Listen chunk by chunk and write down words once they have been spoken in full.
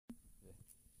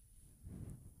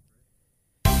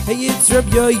Hey, it's Reb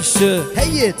Yosha.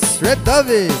 Hey, it's Reb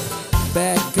David.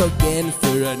 Back again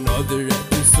for another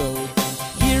episode.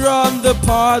 Here on the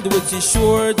pod, which is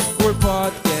short for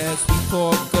podcast, we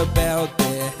talk about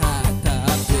the hot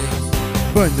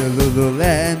topics. Burn the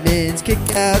Lululemons, kick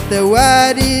out the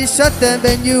waddies, shut them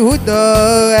Ben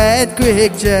Yehuda and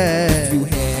Quick If Jet. you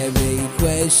have a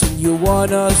question you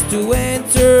want us to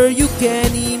answer, you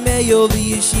can email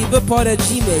the yeshiva pod at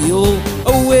gmail.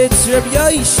 Oh, it's Reb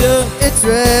Yosha. It's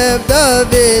Reb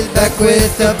David back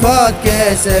with the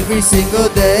podcast every single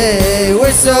day.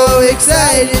 We're so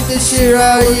excited to share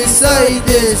our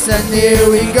this, and here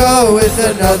we go with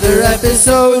another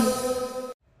episode.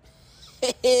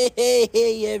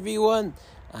 Hey everyone,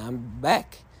 I'm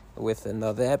back with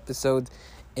another episode.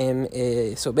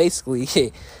 So basically,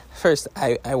 first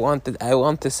I want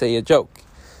to say a joke.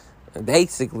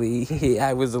 Basically,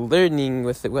 I was learning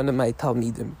with one of my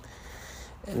Talmidim,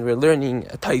 and we're learning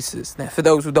a Taisus. Now, for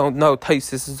those who don't know,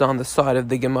 Taisus is on the side of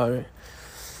the Gemara.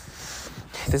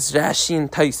 This Rashi and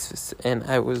Taisus, and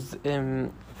I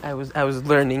was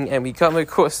learning, and we come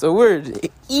across the word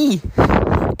E.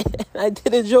 And I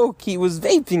did a joke. He was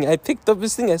vaping. I picked up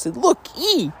his thing. I said, "Look,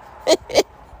 E."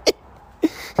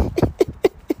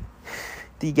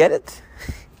 Do you get it?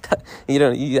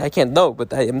 I can't know,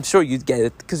 but I'm sure you'd get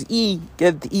it, because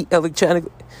get the E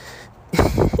electronically.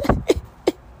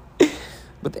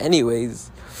 But anyways,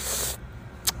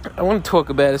 I want to talk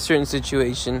about a certain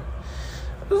situation.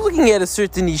 I was looking at a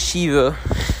certain yeshiva.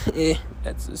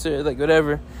 That's like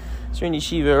whatever. Certain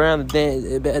yeshiva around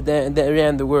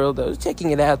the world. I was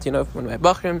checking it out, from one of my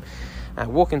bachrim. I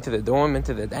walk into the dorm,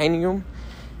 into the dining room,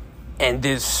 and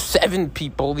there's 7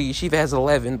 people. The yeshiva has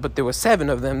 11, but there were 7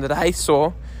 of them that I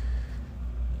saw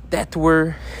that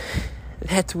were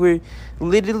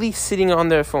literally sitting on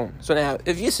their phone. So now,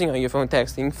 if you're sitting on your phone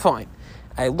texting, fine.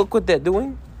 I look what they're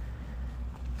doing.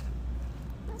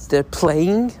 They're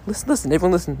playing. Listen,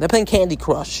 everyone listen. They're playing Candy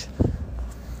Crush.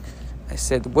 I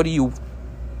said, what are you...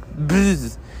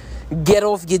 Get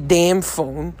off your damn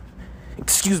phone.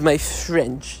 Excuse my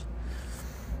French.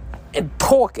 And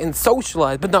talk and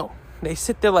socialize. But no. They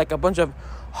sit there like a bunch of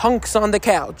hunks on the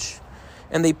couch.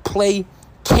 And they play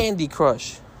Candy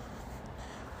Crush.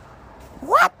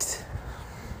 What?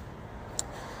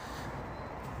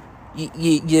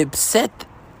 You upset?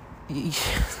 You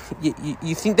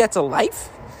think that's a life?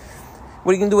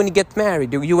 What are you going to do when you get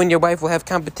married? You and your wife will have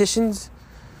competitions?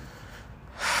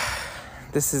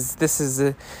 It's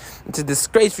a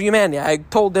disgrace for humanity. I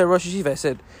told their Rosh Hashiva, I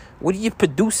said, what do you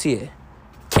produce here?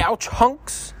 Couch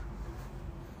hunks?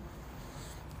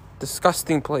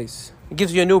 Disgusting place. It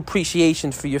gives you a new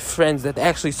appreciation for your friends that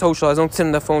actually socialize, don't sit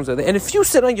on their phones all day. And if you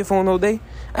sit on your phone all day,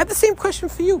 I have the same question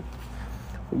for you.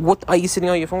 What are you sitting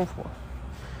on your phone for?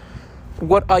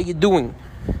 What are you doing?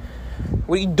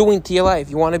 What are you doing to your life?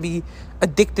 You want to be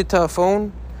addicted to a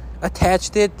phone?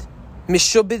 Attached it?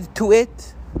 Mishubid to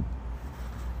it?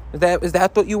 Is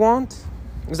that what you want?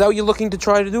 Is that what you're looking to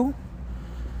try to do?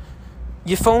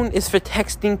 Your phone is for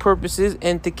texting purposes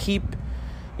and to keep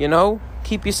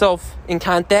yourself in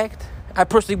contact. I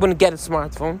personally wouldn't get a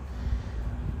smartphone.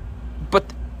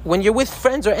 But when you're with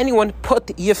friends or anyone,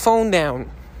 put your phone down.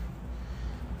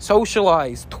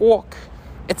 Socialize, talk.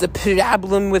 It's a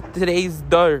problem with today's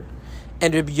dar.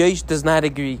 And Reb Yosh does not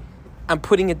agree. I'm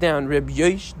putting it down. Reb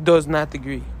Yosh does not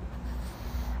agree.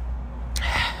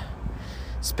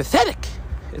 It's pathetic.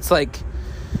 It's like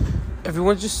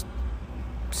everyone's just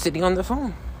sitting on the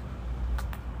phone.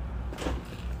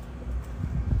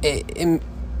 You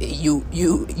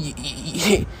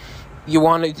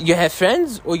have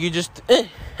friends, or you just I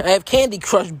have Candy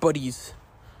Crush buddies.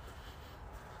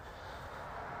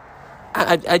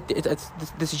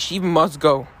 This yeshiva must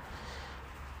go.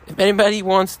 If anybody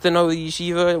wants to know the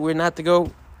yeshiva where not to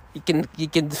go, you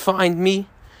can find me.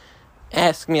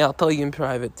 Ask me, I'll tell you in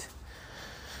private.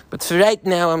 But for right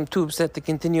now, I'm too upset to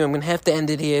continue. I'm going to have to end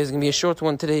it here. It's going to be a short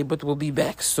one today, but we'll be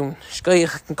back soon.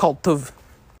 Shkoyach and Kol Tov.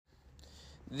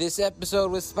 This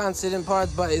episode was sponsored in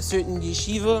part by a certain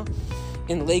yeshiva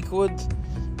in Lakewood,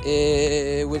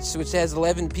 which has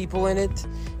 11 people in it.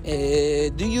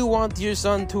 Do you want your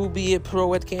son to be a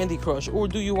pro at Candy Crush? Or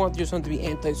do you want your son to be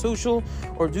antisocial?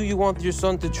 Or do you want your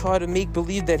son to try to make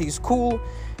believe that he's cool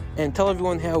and tell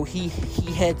everyone how he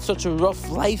had such a rough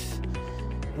life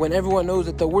when everyone knows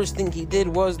that the worst thing he did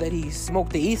was that he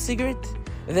smoked the e-cigarette?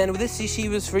 Then this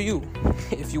yeshiva is for you.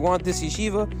 If you want this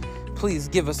yeshiva, please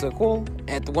give us a call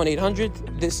at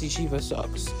 1-800 This Yeshiva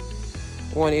Sucks.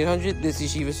 1-800 This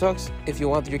Yeshiva Sucks if you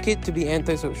want your kid to be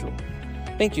antisocial.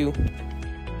 Thank you.